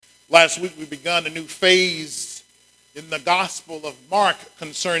Last week we began a new phase in the Gospel of Mark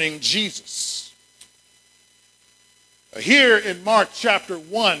concerning Jesus. Here in Mark chapter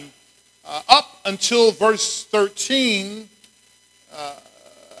 1, up until verse 13,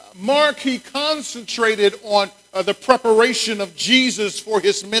 Mark, he concentrated on the preparation of Jesus for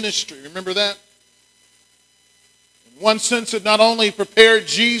his ministry. Remember that? In one sense, it not only prepared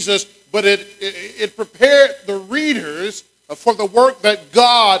Jesus, but it prepared the readers for the work that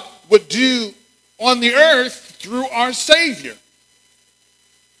God would do on the earth through our Savior.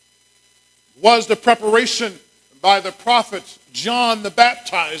 It was the preparation by the prophet John the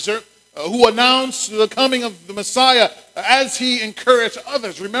Baptizer, who announced the coming of the Messiah as he encouraged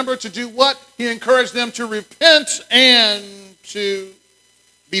others. Remember to do what? He encouraged them to repent and to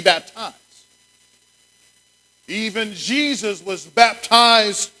be baptized. Even Jesus was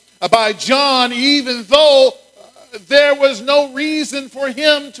baptized by John, even though there was no reason for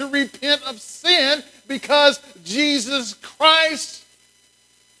him to repent of sin, because Jesus Christ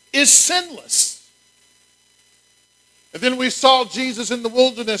is sinless. And then we saw Jesus in the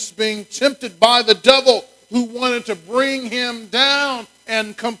wilderness being tempted by the devil, who wanted to bring him down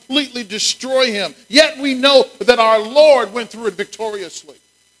and completely destroy him. Yet we know that our Lord went through it victoriously.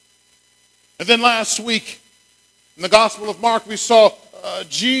 And then last week, in the Gospel of Mark, we saw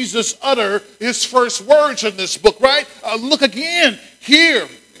Jesus utter his first words in this book, right? Look again here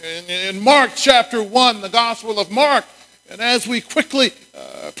in Mark chapter 1, the Gospel of Mark. And as we quickly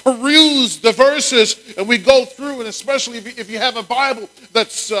peruse the verses and we go through, and especially if you have a Bible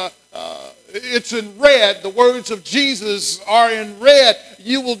that's it's in red, the words of Jesus are in red,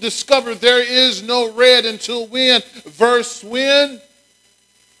 you will discover there is no red until when? Verse when?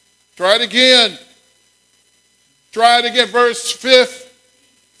 Try it again. Try it again. Verse 15.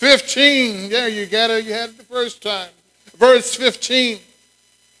 There you got it. You had it the first time. Verse 15.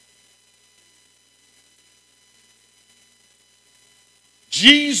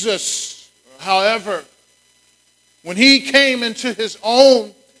 Jesus, however, when he came into his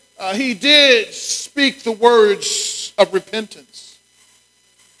own, he did speak the words of repentance.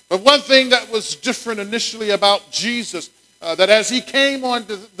 But one thing that was different initially about Jesus, that as he came on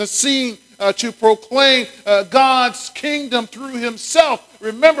the scene to proclaim God's kingdom through himself,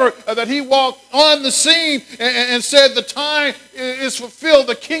 remember that he walked on the scene and said the time is fulfilled,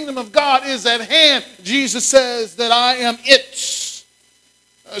 the kingdom of God is at hand. Jesus says that I am it.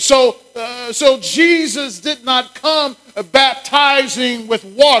 So Jesus did not come baptizing with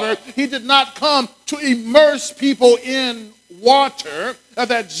water. He did not come to immerse people in water.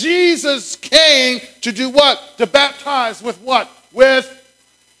 That Jesus came to do what? To baptize with what? With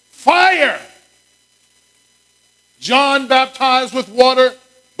fire. John baptized with water,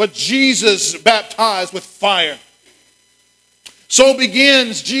 but Jesus baptized with fire. So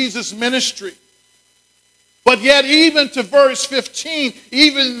begins Jesus' ministry. But yet, even to verse 15,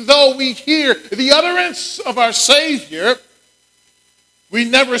 even though we hear the utterance of our Savior, we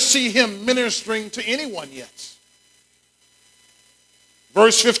never see him ministering to anyone yet.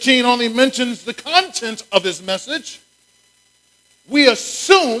 Verse 15 only mentions the content of his message. We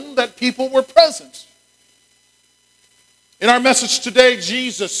assume that people were present. In our message today,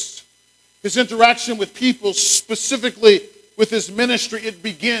 Jesus, his interaction with people, specifically with his ministry, it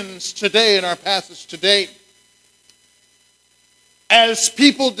begins today in our passage today. As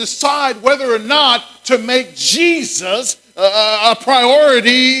people decide whether or not to make Jesus a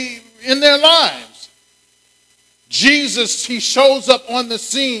priority in their lives. Jesus, he shows up on the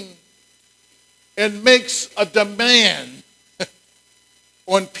scene and makes a demand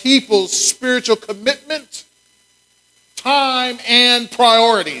on people's spiritual commitment, time, and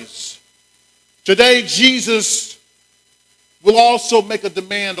priorities. Today, Jesus will also make a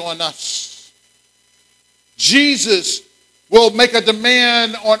demand on us. Jesus will make a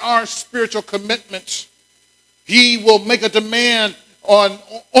demand on our spiritual commitment. He will make a demand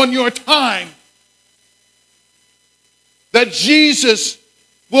on your time. That Jesus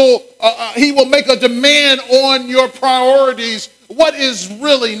will make a demand on your priorities. What is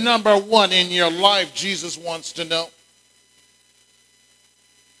really number one in your life? Jesus wants to know.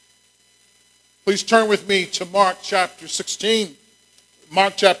 Please turn with me to Mark chapter 16.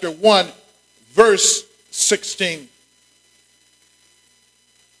 Mark chapter 1, verse 16.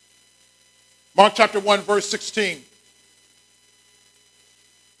 Mark chapter 1, verse 16.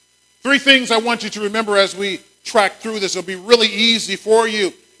 Three things I want you to remember as we track through this. It'll be really easy for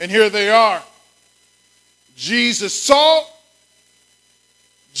you. And here they are. Jesus saw.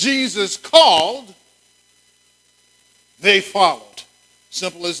 Jesus called. They followed.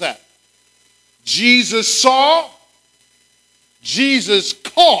 Simple as that. Jesus saw. Jesus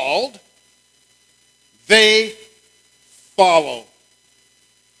called, they follow.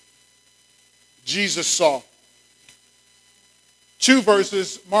 Jesus saw. Two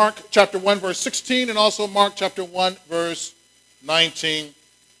verses, Mark chapter 1, verse 16, and also Mark chapter 1, verse 19.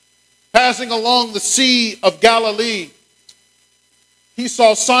 Passing along the Sea of Galilee, he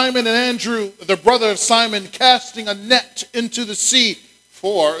saw Simon and Andrew, the brother of Simon, casting a net into the sea,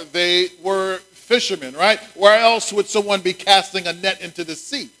 for they were fishermen, right? Where else would someone be casting a net into the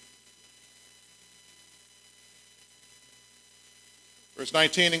sea? Verse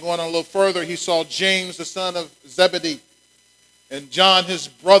 19, and going on a little further, he saw James, the son of Zebedee, and John, his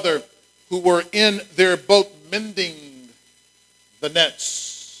brother, who were in their boat mending the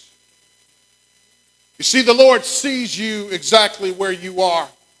nets. You see, the Lord sees you exactly where you are.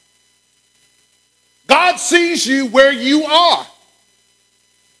 God sees you where you are.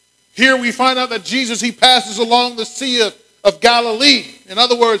 Here we find out that Jesus, he passes along the Sea of Galilee. In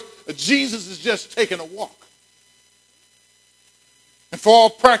other words, Jesus is just taking a walk. And for all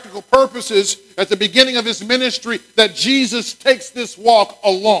practical purposes, at the beginning of his ministry, that Jesus takes this walk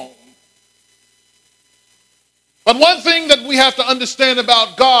alone. But one thing that we have to understand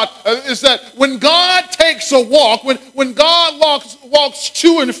about God is that when God takes a walk, when God walks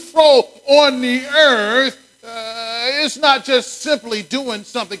to and fro on the earth, it's not just simply doing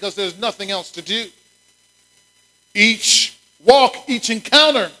something because there's nothing else to do. Each walk, each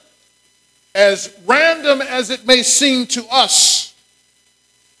encounter, as random as it may seem to us,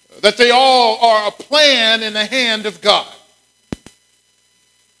 that they all are a plan in the hand of God.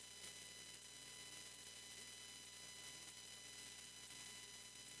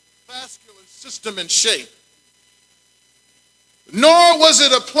 Vascular system and shape. Nor was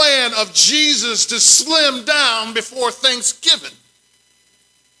it a plan of Jesus to slim down before Thanksgiving.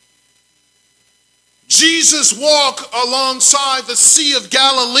 Jesus walked alongside the Sea of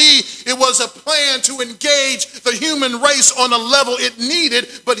Galilee. It was a plan to engage the human race on a level it needed,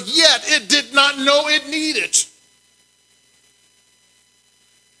 but yet it did not know it needed.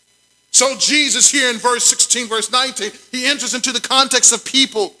 So Jesus here in verse 16, verse 19, he enters into the context of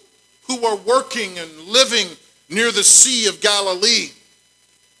people who were working and living near the Sea of Galilee.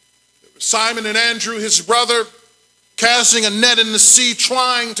 Simon and Andrew, his brother, casting a net in the sea,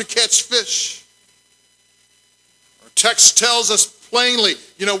 trying to catch fish. Text tells us plainly,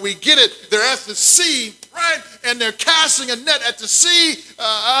 we get it. They're at the sea, right? And they're casting a net at the sea.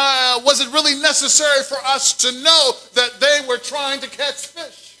 Was it really necessary for us to know that they were trying to catch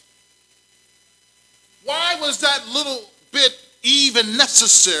fish? Why was that little bit even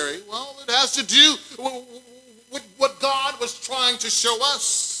necessary? Well, it has to do with what God was trying to show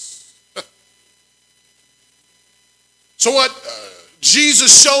us. So what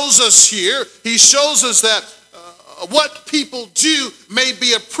Jesus shows us here, he shows us that what people do may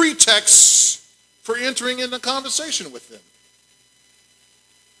be a pretext for entering into conversation with them.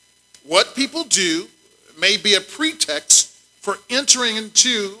 What people do may be a pretext for entering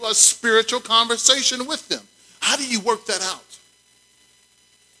into a spiritual conversation with them. How do you work that out?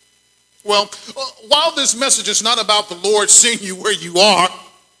 Well, while this message is not about the Lord seeing you where you are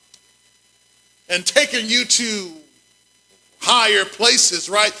and taking you to higher places,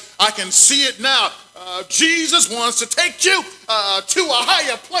 right? I can see it now. Jesus wants to take you to a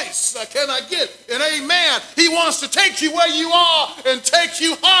higher place. Can I get an amen? He wants to take you where you are and take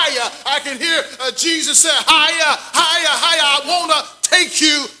you higher. I can hear Jesus say, higher, higher, higher. I want to take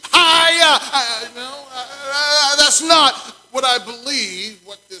you higher. That's not what I believe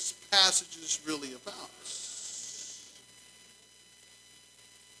what this passage is really about.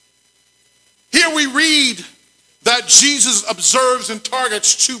 Here we read that Jesus observes and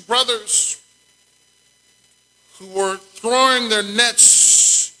targets two brothers who were throwing their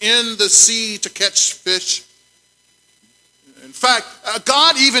nets in the sea to catch fish. In fact,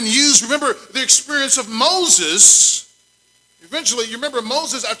 God even used, remember the experience of Moses. Eventually, you remember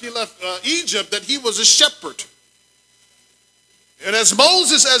Moses after he left Egypt, that he was a shepherd. And as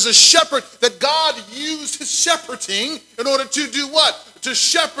Moses, as a shepherd, that God used his shepherding in order to do what? To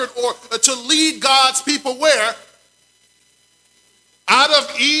shepherd or to lead God's people where? Out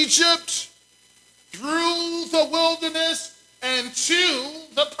of Egypt, through the wilderness, and to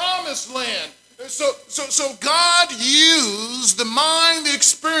the promised land. So God used the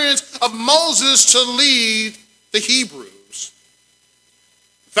experience of Moses to lead the Hebrews.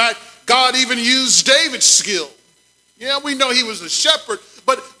 In fact, God even used David's skill. Yeah, we know he was a shepherd,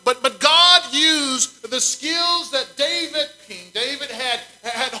 but God used the skills that King David had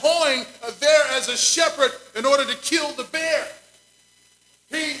hoeing there as a shepherd in order to kill the bear.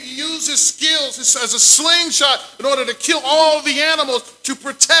 He used his skills, his as a slingshot in order to kill all the animals to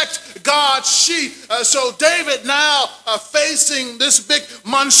protect God's sheep. So David now facing this big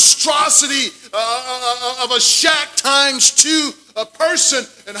monstrosity of a shack times two a person,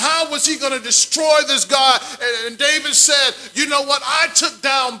 and how was he going to destroy this guy? And David said, you know what, I took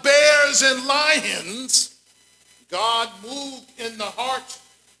down bears and lions. God moved in the heart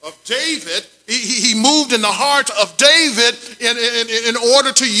of David. He moved in the heart of David in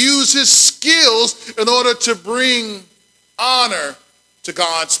order to use his skills in order to bring honor to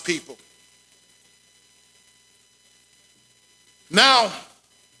God's people. Now,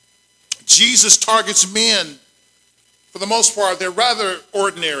 Jesus targets men. For the most part, they're rather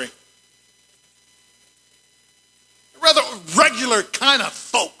ordinary. Rather regular kind of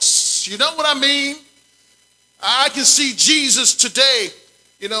folks. You know what I mean? I can see Jesus today,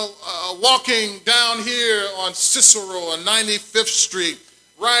 walking down here on Cicero on 95th Street,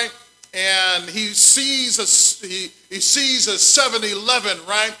 right? And he sees a 7-Eleven,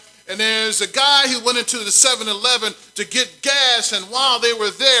 right? And there's a guy who went into the 7-Eleven to get gas, and while they were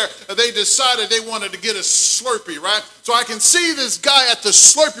there, they decided they wanted to get a Slurpee, right? So I can see this guy at the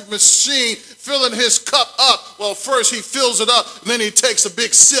Slurpee machine filling his cup up. Well, first he fills it up, and then he takes a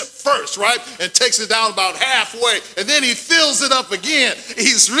big sip first, right? And takes it down about halfway, and then he fills it up again.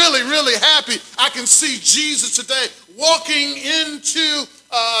 He's really, really happy. I can see Jesus today walking into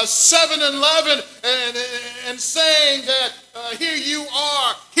 7-Eleven and saying that here you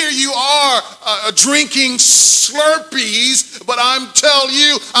are drinking Slurpees, but I'm telling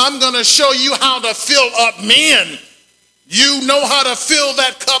you, I'm going to show you how to fill up men. You know how to fill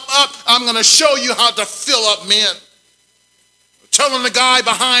that cup up. I'm going to show you how to fill up men. Telling the guy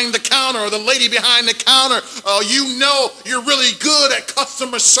behind the counter or the lady behind the counter, you know you're really good at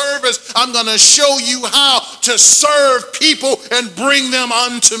customer service. I'm going to show you how to serve people and bring them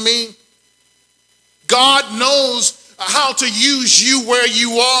unto me. God knows how to use you where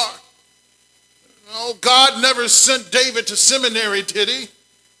you are. No, God never sent David to seminary, did he?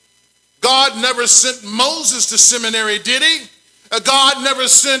 God never sent Moses to seminary, did he? God never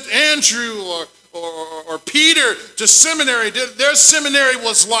sent Andrew or Peter to seminary. Their seminary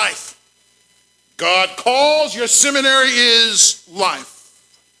was life. God calls, your seminary is life.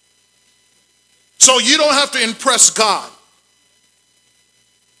 So you don't have to impress God.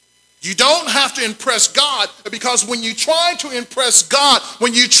 You don't have to impress God, because when you try to impress God,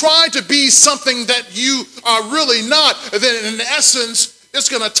 when you try to be something that you are really not, then in essence, it's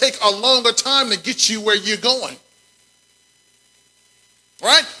going to take a longer time to get you where you're going.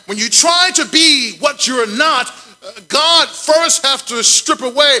 Right? When you try to be what you're not, God first has to strip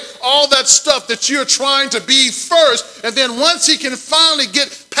away all that stuff that you're trying to be first. And then once he can finally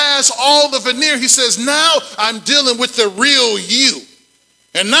get past all the veneer, he says, now I'm dealing with the real you.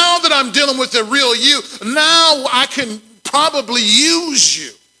 And now that I'm dealing with the real you, now I can probably use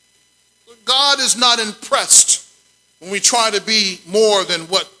you. God is not impressed when we try to be more than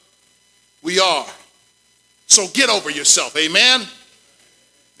what we are. So get over yourself, amen?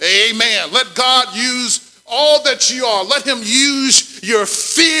 Amen. Let God use all that you are. Let him use your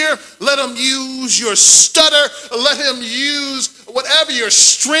fear. Let him use your stutter. Let him use whatever your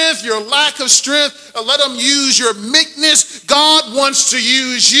strength, your lack of strength. Let him use your meekness. God wants to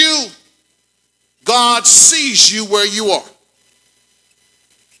use you. God sees you where you are.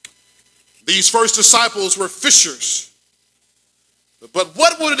 These first disciples were fishers. But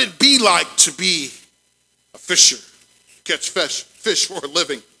what would it be like to be a fisher? Catch fish for a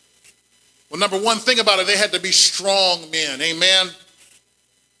living. Well, number one thing about it, they had to be strong men. Amen.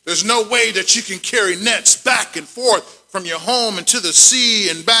 There's no way that you can carry nets back and forth from your home into the sea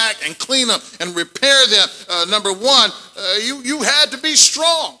and back and clean them and repair them. Number one, you had to be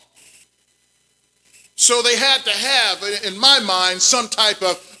strong. So they had to have, in my mind, some type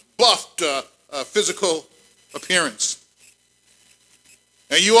of buffed physical appearance.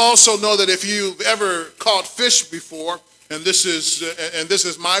 And you also know that if you've ever caught fish before, and this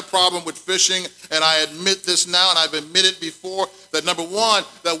is my problem with fishing, and I admit this now, and I've admitted before, that number one,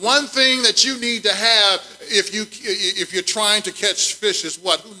 that one thing that you need to have if you're trying to catch fish is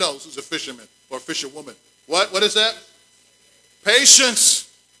what? Who knows who's a fisherman or a fisherwoman? What is that? Patience.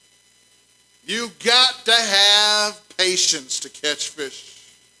 You got to have patience to catch fish.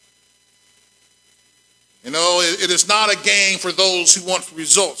 You know, it is not a game for those who want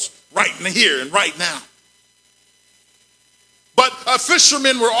results right here and right now. But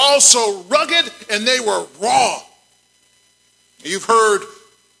fishermen were also rugged and they were raw. You've heard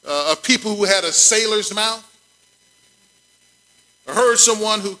of people who had a sailor's mouth. I heard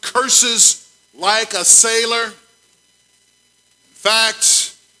someone who curses like a sailor. In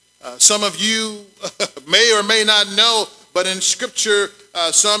fact, Some of you may or may not know, but in Scripture,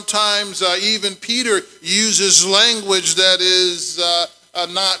 sometimes even Peter uses language that is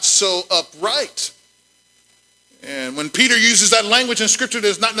not so upright. And when Peter uses that language in Scripture that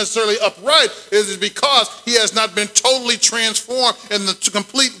is not necessarily upright, it is because he has not been totally transformed in the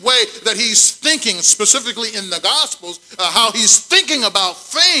complete way that he's thinking, specifically in the Gospels, how he's thinking about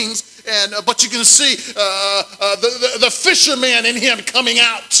things. But you can see the fisherman in him coming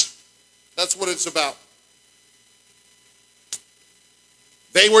out. That's what it's about.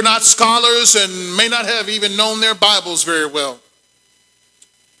 They were not scholars and may not have even known their Bibles very well.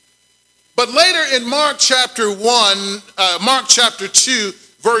 But later in Mark chapter 2,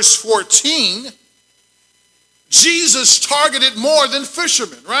 verse 14, Jesus targeted more than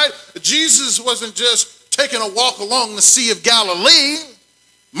fishermen, right? Jesus wasn't just taking a walk along the Sea of Galilee.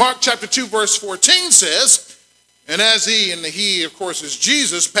 Mark chapter 2, verse 14 says, and as he, of course, is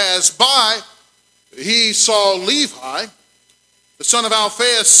Jesus, passed by, he saw Levi, the son of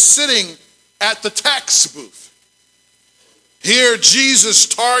Alphaeus, sitting at the tax booth. Here, Jesus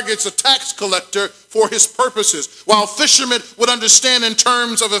targets a tax collector for his purposes. While fishermen would understand in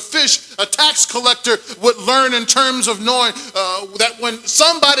terms of a fish, a tax collector would learn in terms of knowing that when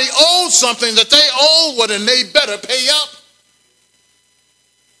somebody owes something, that they owe one and they better pay up.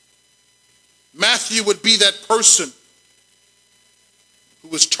 Matthew would be that person who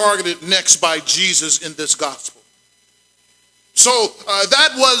was targeted next by Jesus in this gospel. So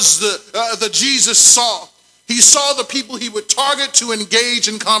that was the Jesus saw. He saw the people he would target to engage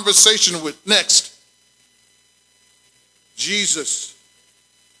in conversation with. Next, Jesus,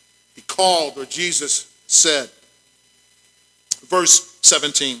 he called, or Jesus said, verse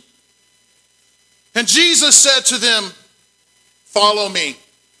 17, and Jesus said to them, follow me,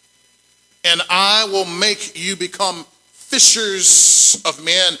 and I will make you become fishers of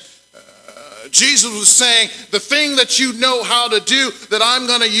men. Jesus was saying, the thing that you know how to do, that I'm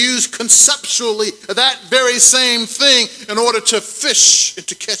going to use conceptually, that very same thing in order to fish and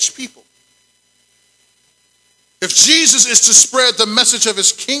to catch people. If Jesus is to spread the message of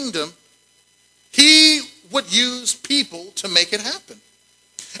his kingdom, he would use people to make it happen.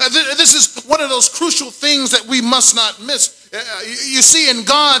 This is one of those crucial things that we must not miss. You see, in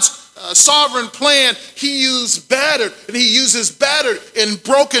God's sovereign plan, he uses battered and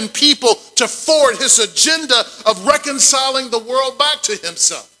broken people to forward his agenda of reconciling the world back to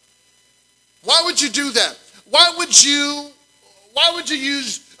himself. Why would you do that? Why would you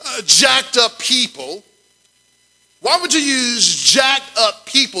use jacked up people? Why would you use jacked up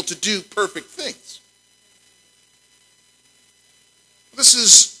people to do perfect things? This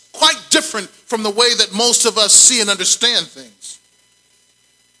is quite different from the way that most of us see and understand things.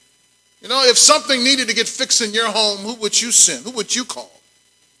 You know, if something needed to get fixed in your home, who would you send? Who would you call?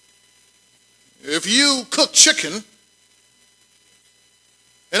 If you cook chicken,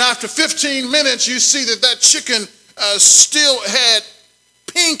 and after 15 minutes you see that chicken still had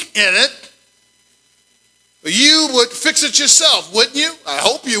pink in it, you would fix it yourself, wouldn't you? I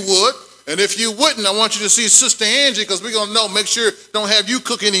hope you would. And if you wouldn't, I want you to see Sister Angie, because we're going to make sure don't have you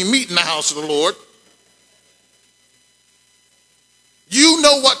cook any meat in the house of the Lord. You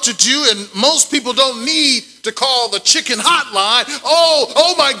know what to do, and most people don't need to call the chicken hotline.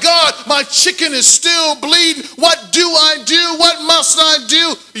 Oh my God, my chicken is still bleeding. What do I do? What must I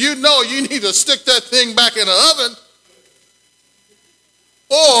do? You know you need to stick that thing back in the oven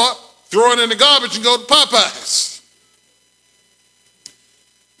or throw it in the garbage and go to Popeyes.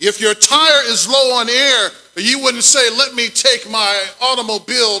 If your tire is low on air, you wouldn't say, let me take my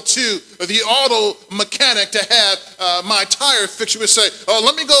automobile to the auto mechanic to have my tire fixed. You would say, oh,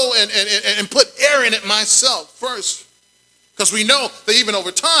 let me go and put air in it myself first. Because we know that even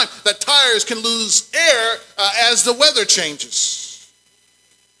over time, that tires can lose air as the weather changes.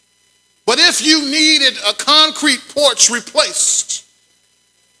 But if you needed a concrete porch replaced,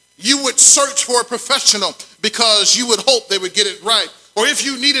 you would search for a professional because you would hope they would get it right. Or if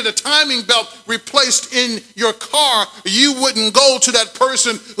you needed a timing belt replaced in your car, you wouldn't go to that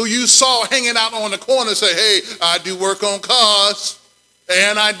person who you saw hanging out on the corner and say, hey, I do work on cars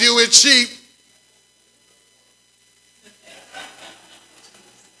and I do it cheap.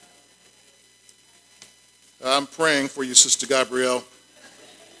 I'm praying for you, Sister Gabrielle.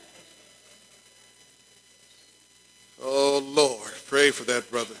 Oh, Lord, pray for that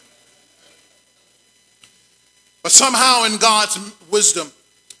brother. But somehow in God's wisdom,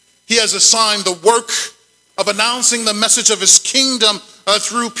 he has assigned the work of announcing the message of his kingdom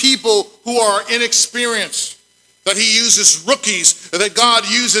through people who are inexperienced, that he uses rookies, that God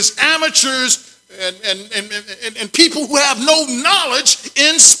uses amateurs and people who have no knowledge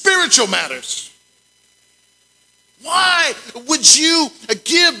in spiritual matters. Why would you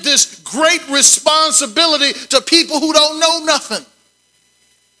give this great responsibility to people who don't know nothing?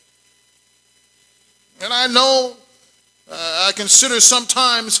 And I know, I consider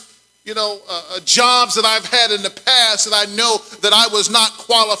sometimes, jobs that I've had in the past that I know that I was not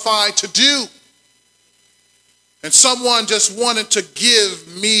qualified to do. And someone just wanted to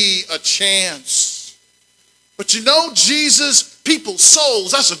give me a chance. But Jesus, people's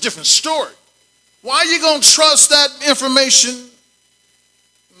souls, that's a different story. Why are you going to trust that information,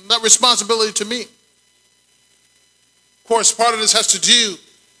 that responsibility to me? Of course, part of this has to do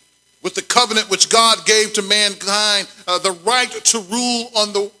with the covenant which God gave to mankind, the right to rule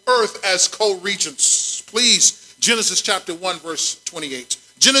on the earth as co-regents. Please, Genesis chapter 1, verse 28.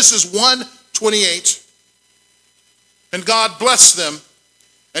 Genesis 1:28. And God blessed them.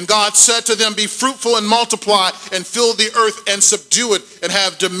 And God said to them, be fruitful and multiply and fill the earth and subdue it and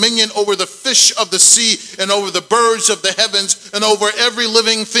have dominion over the fish of the sea and over the birds of the heavens and over every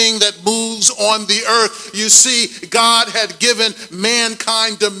living thing that moves on the earth. You see, God had given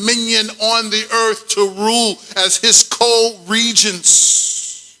mankind dominion on the earth to rule as his co-regents.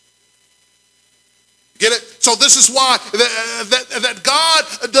 Get it? So this is why that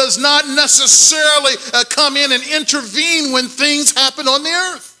God does not necessarily come in and intervene when things happen on the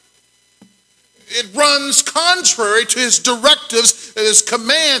earth. It runs contrary to his directives, his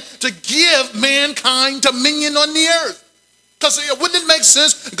command to give mankind dominion on the earth. Because wouldn't it make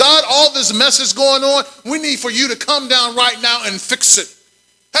sense? God, all this mess is going on. We need for you to come down right now and fix it.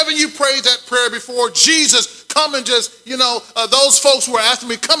 Haven't you prayed that prayer before? Jesus, come and just, those folks who are after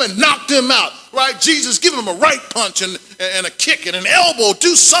me, come and knock them out, right? Jesus, give them a right punch and a kick and an elbow.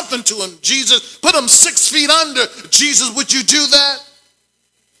 Do something to him, Jesus. Put them 6 feet under. Jesus, would you do that?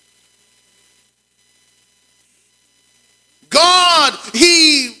 God,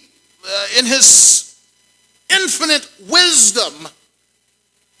 he, in his infinite wisdom,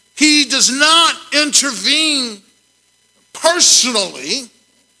 he does not intervene personally,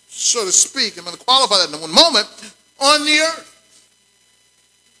 so to speak, I'm going to qualify that in one moment, on the earth.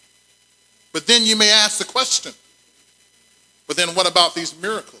 But then you may ask the question, but then what about these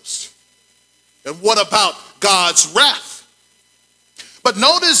miracles? And what about God's wrath? But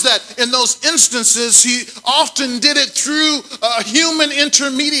notice that in those instances, he often did it through a human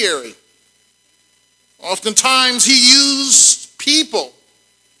intermediary. Oftentimes he used people.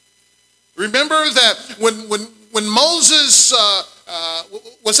 Remember that when Moses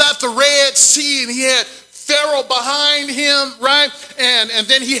was at the Red Sea and he had Pharaoh behind him, right? And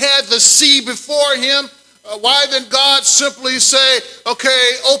then he had the sea before him. Why didn't God simply say,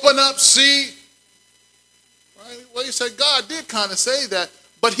 okay, open up sea? Right? Well, you said God did kind of say that,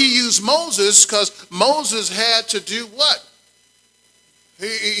 but he used Moses because Moses had to do what?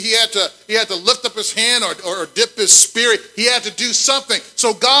 He had to lift up his hand or dip his spear. He had to do something.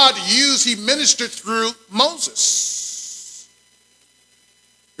 So God he ministered through Moses.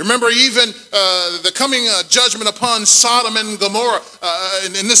 Remember even the coming judgment upon Sodom and Gomorrah.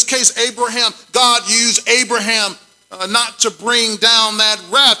 In this case, Abraham, God used Abraham not to bring down that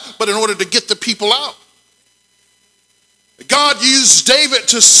wrath, but in order to get the people out. God used David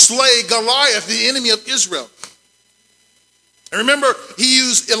to slay Goliath, the enemy of Israel. And remember, he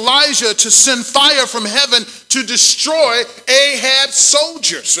used Elijah to send fire from heaven to destroy Ahab's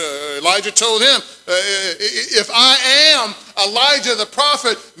soldiers. Elijah told him, if I am Elijah the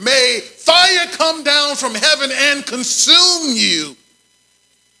prophet, may fire come down from heaven and consume you.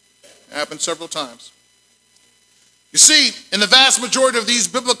 It happened several times. You see, in the vast majority of these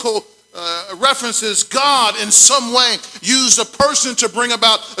biblical references, God in some way used a person to bring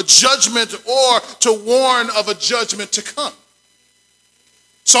about a judgment or to warn of a judgment to come.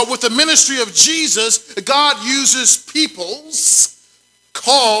 So with the ministry of Jesus, God uses peoples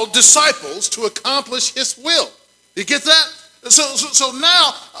called disciples to accomplish his will. You get that? So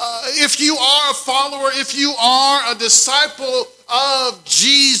now, if you are a follower, if you are a disciple of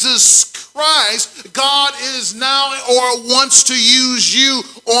Jesus Christ, God is now or wants to use you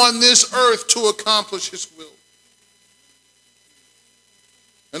on this earth to accomplish his will.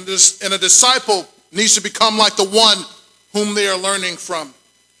 And a disciple needs to become like the one whom they are learning from.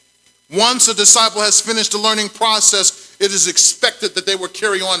 Once a disciple has finished the learning process, it is expected that they will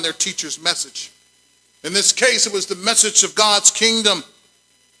carry on their teacher's message. In this case, it was the message of God's kingdom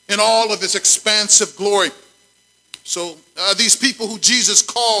in all of its expansive glory. So these people who Jesus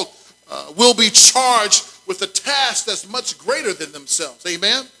called will be charged with a task that's much greater than themselves.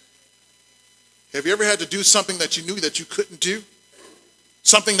 Amen? Have you ever had to do something that you knew that you couldn't do?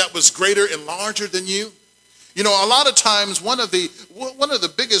 something that was greater and larger than you. You know, a lot of times one of the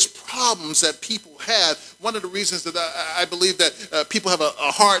biggest problems that people had, one of the reasons that I believe that people have a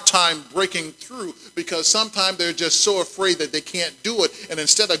hard time breaking through, because sometimes they're just so afraid that they can't do it. And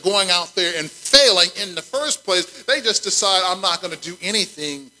instead of going out there and failing in the first place, they just decide, I'm not going to do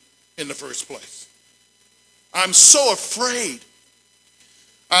anything in the first place. I'm so afraid.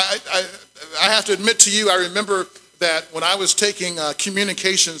 I have to admit to you, I remember that when I was taking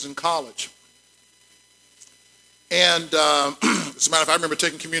communications in college. And as a matter of fact, I remember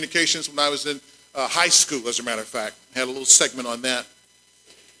taking communications when I was in high school, as a matter of fact. I had a little segment on that.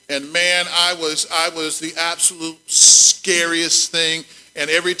 And man, I was the absolute scariest thing. And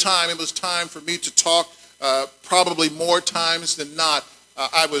every time it was time for me to talk, probably more times than not,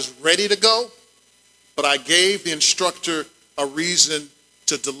 I was ready to go, but I gave the instructor a reason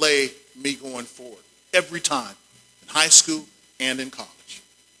to delay me going forward. Every time, in high school and in college.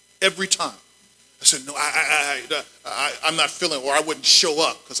 Every time. I said, no, I'm not feeling it, or I wouldn't show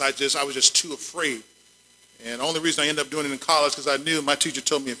up because I was just too afraid. And the only reason I ended up doing it in college because I knew my teacher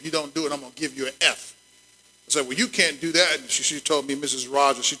told me, if you don't do it, I'm going to give you an F. I said, well, you can't do that. And she told me, Mrs.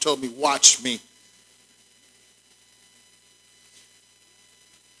 Rogers, she told me, watch me.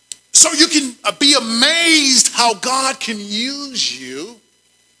 So you can be amazed how God can use you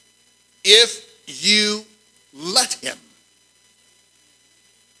if you let him.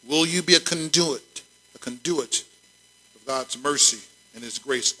 Will you be a conduit of God's mercy and his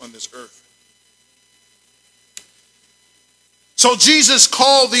grace on this earth? So Jesus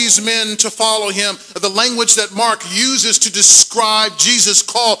called these men to follow him. The language that Mark uses to describe Jesus'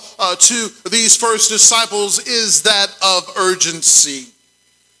 call to these first disciples is that of urgency.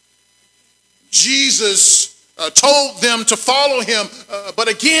 Jesus told them to follow him, but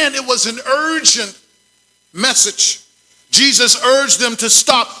again, it was an urgent message. Jesus urged them to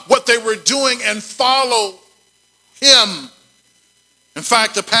stop what they were doing and follow him. In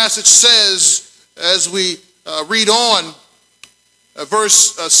fact, the passage says, as we read on,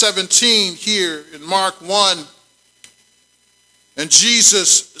 verse 17 here in Mark 1, and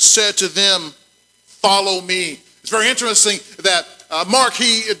Jesus said to them, follow me. It's very interesting that Mark,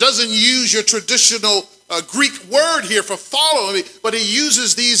 he doesn't use your traditional Greek word here for follow me, but he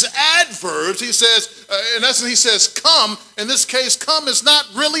uses these adverbs. He says, in essence, he says come. In this case, come is not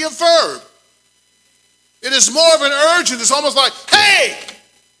really a verb. It is more of an urgent. It's almost like, hey,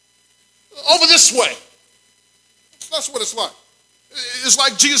 over this way. That's what it's like. It's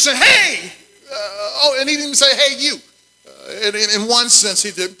like Jesus said, hey, and he didn't even say, hey, you. In one sense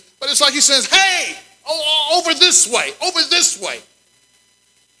he did. But it's like he says, hey, over this way, over this way.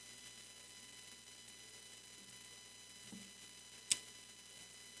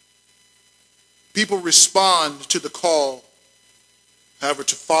 People respond to the call, however,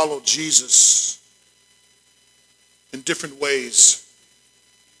 to follow Jesus in different ways.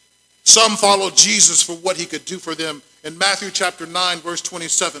 Some follow Jesus for what he could do for them. In Matthew chapter 9, verse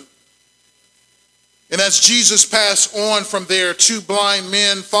 27. And as Jesus passed on from there, 2 blind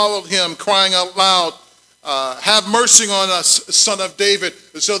men followed him, crying out loud, have mercy on us, Son of David.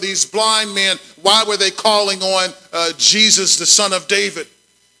 So these blind men, why were they calling on Jesus, the Son of David?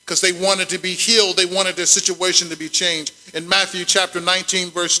 Because they wanted to be healed. They wanted their situation to be changed. In Matthew chapter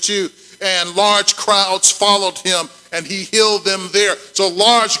 19, verse 2, and large crowds followed him, and he healed them there. So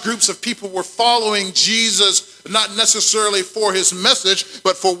large groups of people were following Jesus, not necessarily for his message,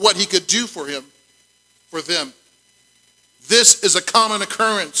 but for what he could do for them. This is a common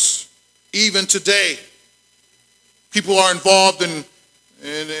occurrence even today. People are involved in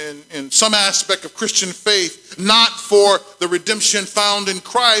some aspect of Christian faith, not for the redemption found in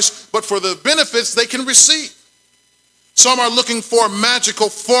Christ, but for the benefits they can receive. Some are looking for a magical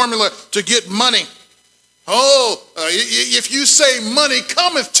formula to get money. If you say money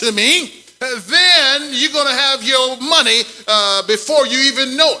cometh to me, then you're going to have your money before you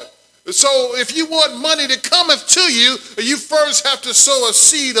even know it. So if you want money to cometh to you, you first have to sow a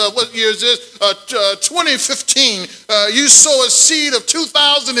seed of, what year is this? 2015. You sow a seed of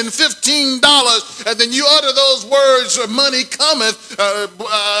 $2,015, and then you utter those words, money cometh.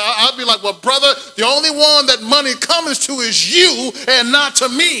 I'll be like, well, brother, the only one that money cometh to is you and not to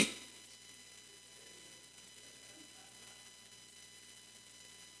me.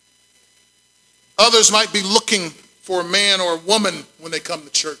 Others might be looking for a man or a woman when they come to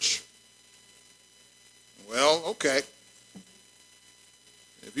church. Well, okay.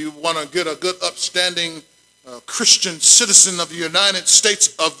 If you want to get a good, upstanding Christian citizen of the United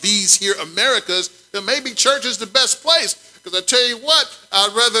States of these here Americas, then maybe church is the best place. Because I tell you what,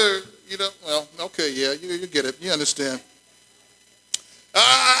 I'd rather, well, okay, yeah, you get it. You understand.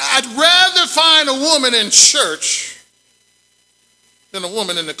 I'd rather find a woman in church than a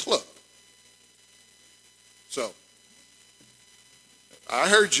woman in the club. So, I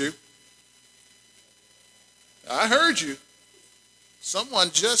heard you. I heard you. Someone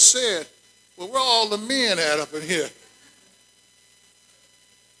just said, well, where all the men at up in here?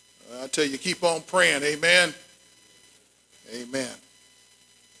 I tell you, keep on praying. Amen. Amen.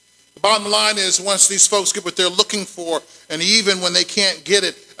 The bottom line is, once these folks get what they're looking for, and even when they can't get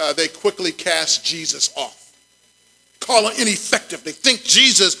it, they quickly cast Jesus off. Call him ineffective. They think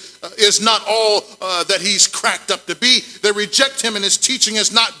Jesus is not all that he's cracked up to be. They reject him and his teaching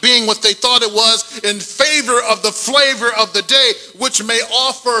as not being what they thought it was, in favor of the flavor of the day, which may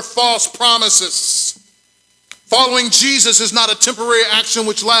offer false promises. Following Jesus is not a temporary action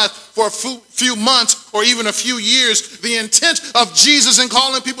which lasts for a few months or even a few years. The intent of Jesus in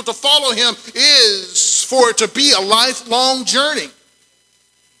calling people to follow him is for it to be a lifelong journey.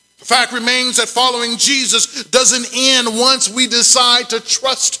 The fact remains that following Jesus doesn't end once we decide to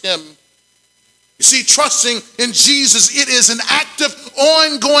trust him. You see, trusting in Jesus, it is an active,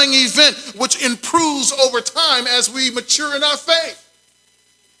 ongoing event which improves over time as we mature in our faith.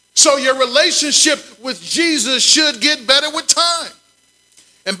 So your relationship with Jesus should get better with time.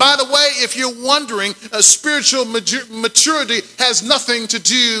 And by the way, if you're wondering, spiritual maturity has nothing to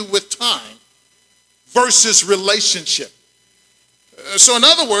do with time versus relationship. So in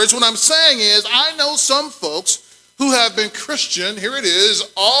other words, what I'm saying is, I know some folks who have been Christian, here it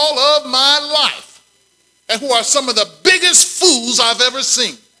is, all of my life, and who are some of the biggest fools I've ever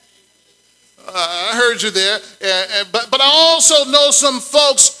seen. I heard you there. But I also know some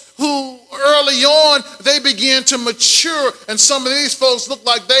folks who early on, they began to mature, and some of these folks look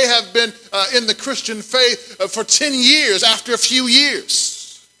like they have been in the Christian faith for 10 years after a few years.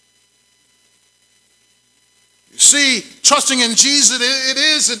 See, trusting in Jesus, it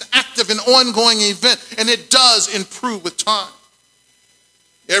is an active and ongoing event, and it does improve with time.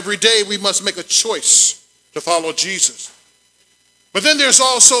 Every day we must make a choice to follow Jesus. But then there's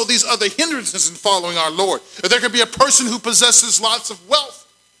also these other hindrances in following our Lord. There could be a person who possesses lots of wealth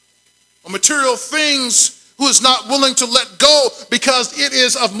or material things who is not willing to let go because it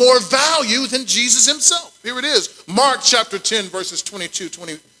is of more value than Jesus himself. Here it is, Mark chapter 10, verses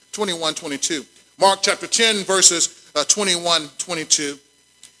 21, 22. Mark chapter 10, verses 21, 22.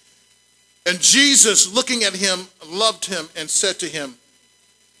 And Jesus, looking at him, loved him and said to him,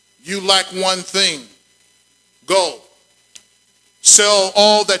 you lack one thing. Go, sell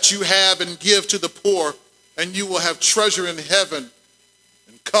all that you have and give to the poor, and you will have treasure in heaven.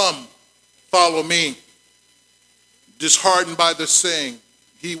 And come, follow me. Disheartened by this saying,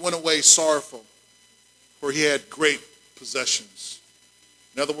 he went away sorrowful, for he had great possessions.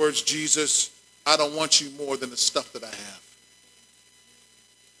 In other words, Jesus, I don't want you more than the stuff that I have.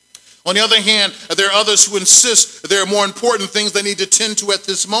 On the other hand, there are others who insist there are more important things they need to tend to at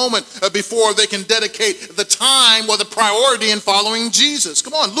this moment before they can dedicate the time or the priority in following Jesus.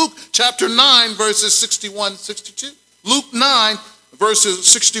 Come on, Luke chapter 9, verses 61, 62. Luke 9, verses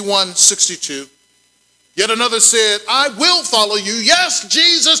 61, 62. Yet another said, I will follow you. Yes,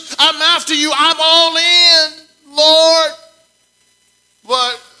 Jesus, I'm after you. I'm all in, Lord.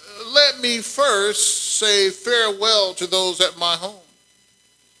 But let me first say farewell to those at my home.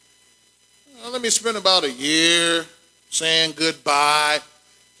 Let me spend about a year saying goodbye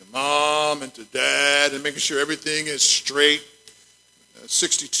to mom and to dad and making sure everything is straight.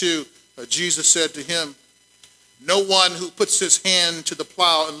 62, Jesus said to him, no one who puts his hand to the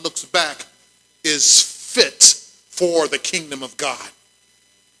plow and looks back is fit for the kingdom of God.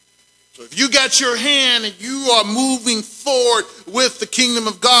 So if you got your hand and you are moving forward with the kingdom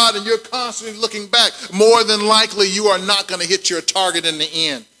of God and you're constantly looking back, more than likely you are not going to hit your target in the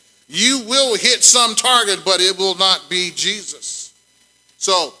end. You will hit some target, but it will not be Jesus.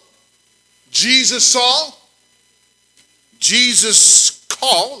 So Jesus saw, Jesus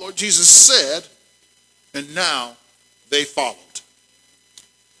called, or Jesus said, and now they followed.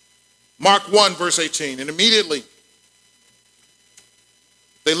 Mark 1, verse 18, and immediately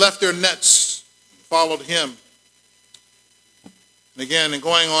they left their nets and followed him. And again, and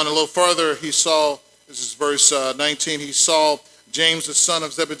going on a little further, he saw, this is verse 19, he saw James, the son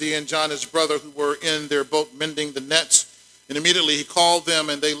of Zebedee, and John, his brother, who were in their boat mending the nets. And immediately he called them,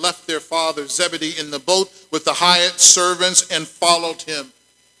 and they left their father Zebedee in the boat with the hired servants and followed him.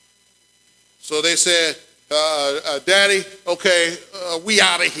 So they said, Daddy, okay, we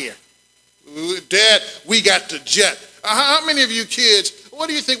out of here. Dad, we got the jet. How many of you kids, what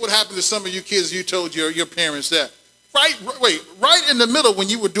do you think would happen to some of you kids you told your parents that? Right in the middle when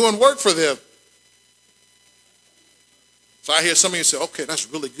you were doing work for them. So I hear some of you say, okay,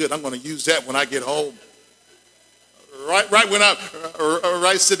 that's really good. I'm going to use that when I get home. Right when I'm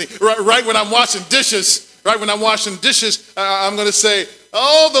washing dishes, I'm going to say,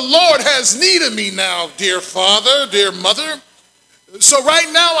 oh, the Lord has need of me now, dear father, dear mother. So right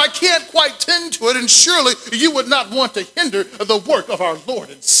now I can't quite tend to it, and surely you would not want to hinder the work of our Lord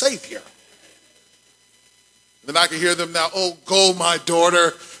and Savior. Then I can hear them now, oh, go, my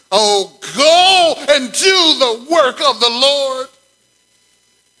daughter. Oh, go and do the work of the Lord.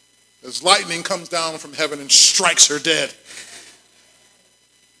 As lightning comes down from heaven and strikes her dead.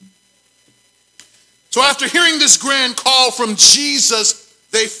 So after hearing this grand call from Jesus,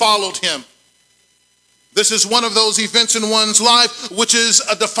 they followed him. This is one of those events in one's life which is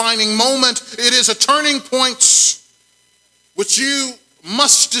a defining moment. It is a turning point which you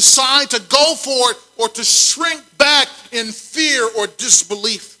must decide to go for it or to shrink back in fear or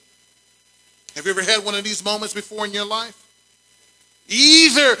disbelief. Have you ever had one of these moments before in your life?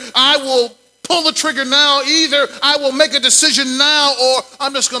 Either I will pull the trigger now, either I will make a decision now, or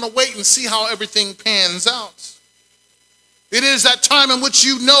I'm just going to wait and see how everything pans out. It is that time in which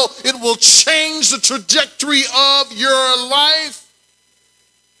you know it will change the trajectory of your life.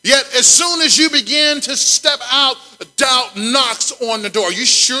 Yet as soon as you begin to step out, doubt knocks on the door. Are you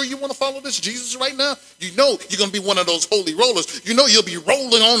sure you want to follow this Jesus right now? You know you're going to be one of those holy rollers. You know you'll be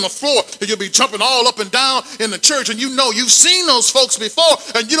rolling on the floor and you'll be jumping all up and down in the church. And you know you've seen those folks before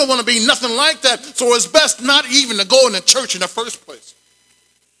and you don't want to be nothing like that. So it's best not even to go into church in the first place.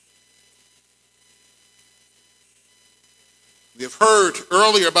 We have heard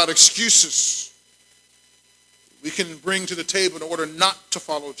earlier about excuses we can bring to the table in order not to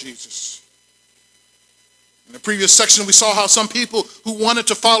follow Jesus. In the previous section, we saw how some people who wanted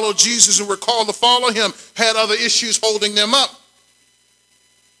to follow Jesus and were called to follow him had other issues holding them up.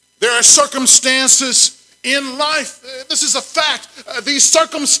 There are circumstances in life. This is a fact. These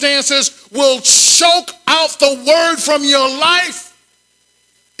circumstances will choke out the word from your life.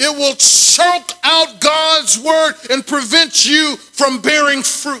 It will choke out God's word and prevent you from bearing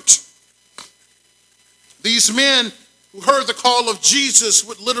fruit. These men who heard the call of Jesus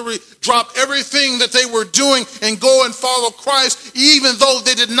would literally drop everything that they were doing and go and follow Christ, even though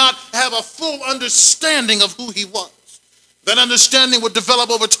they did not have a full understanding of who he was. That understanding would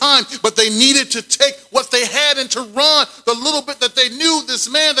develop over time, but they needed to take what they had and to run the little bit that they knew, this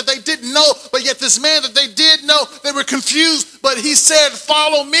man that they didn't know, but yet this man that they did know, they were confused, but he said,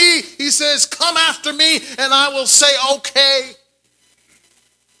 follow me. He says, come after me, and I will say, okay.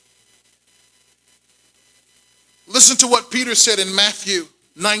 Listen to what Peter said in Matthew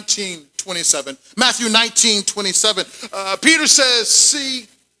 19:27. Matthew 19:27. Peter says, see,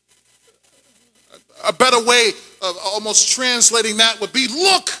 a better way of almost translating that would be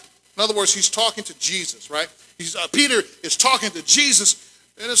look. In other words, he's talking to Jesus, right? Peter is talking to Jesus,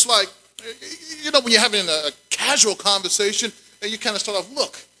 and it's like, you know, when you're having a casual conversation, and you kind of start off,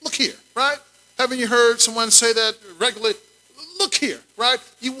 look here, right? Haven't you heard someone say that regularly? Look here, right?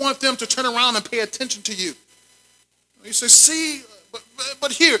 You want them to turn around and pay attention to you. You say, see,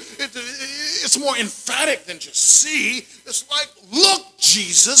 but here, it's more emphatic than just see. It's like, look,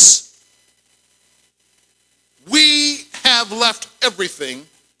 Jesus, we have left everything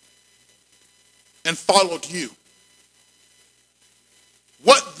and followed you.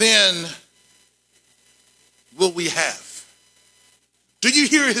 What then will we have? Do you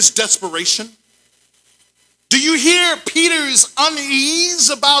hear his desperation? Do you hear Peter's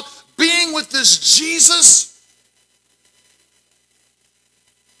unease about being with this Jesus?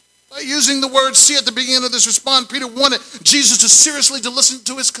 By using the word see at the beginning of this response, Peter wanted Jesus to seriously to listen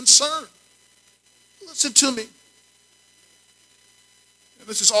to his concern. Listen to me. And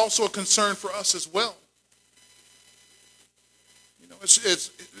this is also a concern for us as well. You know,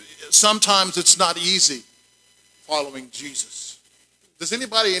 sometimes it's not easy following Jesus. Does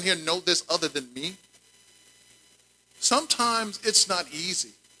anybody in here know this other than me? Sometimes it's not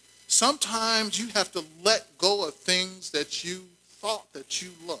easy. Sometimes you have to let go of things that you thought that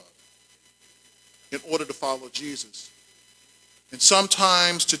you loved in order to follow Jesus. And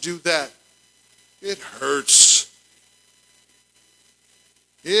sometimes to do that, it hurts.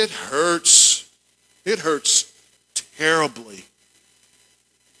 It hurts. It hurts terribly.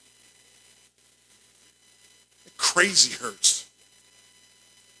 It crazy hurts.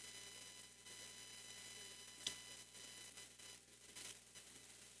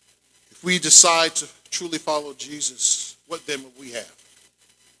 If we decide to truly follow Jesus, what then will we have?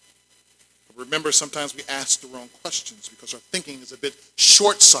 Remember, sometimes we ask the wrong questions because our thinking is a bit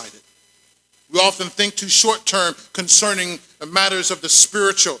short-sighted. We often think too short-term concerning matters of the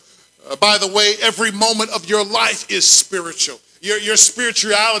spiritual. By the way, every moment of your life is spiritual. Your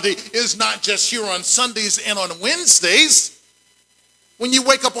spirituality is not just here on Sundays and on Wednesdays. When you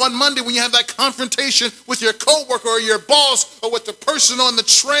wake up on Monday, when you have that confrontation with your coworker or your boss or with the person on the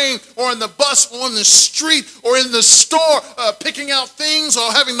train or on the bus or on the street or in the store, picking out things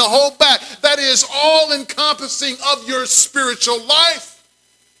or having to hold back, that is all encompassing of your spiritual life.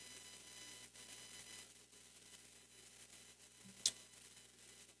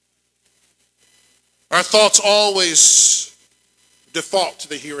 Our thoughts always default to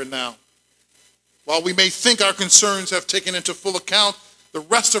the here and now. While we may think our concerns have taken into full account the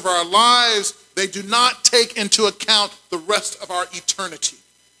rest of our lives, they do not take into account the rest of our eternity.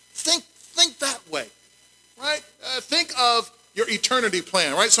 Think that way, right? Think of your eternity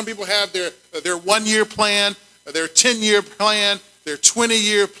plan, right? Some people have their 1-year plan, their 10-year plan, their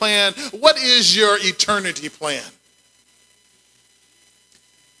 20-year plan. What is your eternity plan?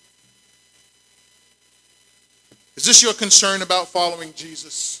 Is this your concern about following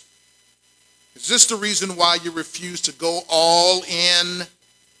Jesus? Is this the reason why you refuse to go all in?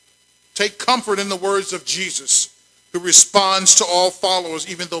 Take comfort in the words of Jesus, who responds to all followers,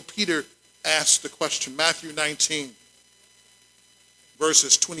 even though Peter asked the question. Matthew 19,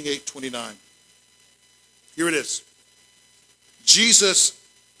 verses 28-29. Here it is. Jesus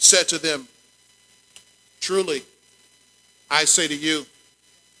said to them, "Truly, I say to you,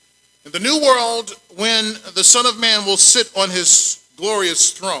 in the new world, when the Son of Man will sit on his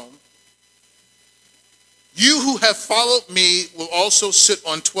glorious throne, you who have followed me will also sit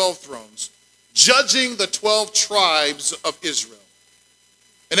on 12 thrones, judging the 12 tribes of Israel.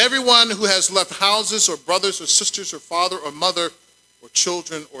 And everyone who has left houses or brothers or sisters or father or mother or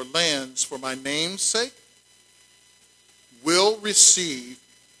children or lands for my name's sake will receive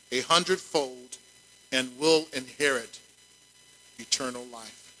 100-fold and will inherit eternal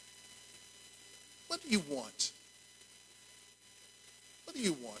life." What do you want? What do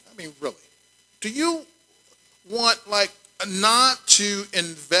you want? I mean, really. Do you want, not to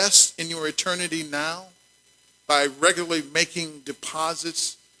invest in your eternity now by regularly making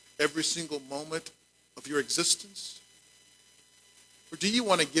deposits every single moment of your existence? Or do you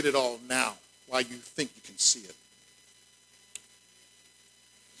want to get it all now while you think you can see it?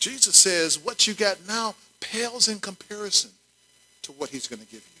 Jesus says what you got now pales in comparison to what he's going to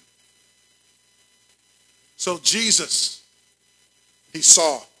give you. So Jesus, he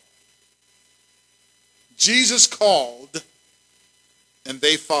saw. Jesus called, and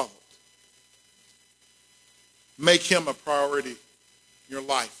they followed. Make him a priority in your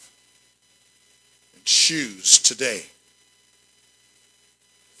life. And choose today.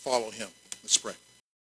 Follow him. Let's pray.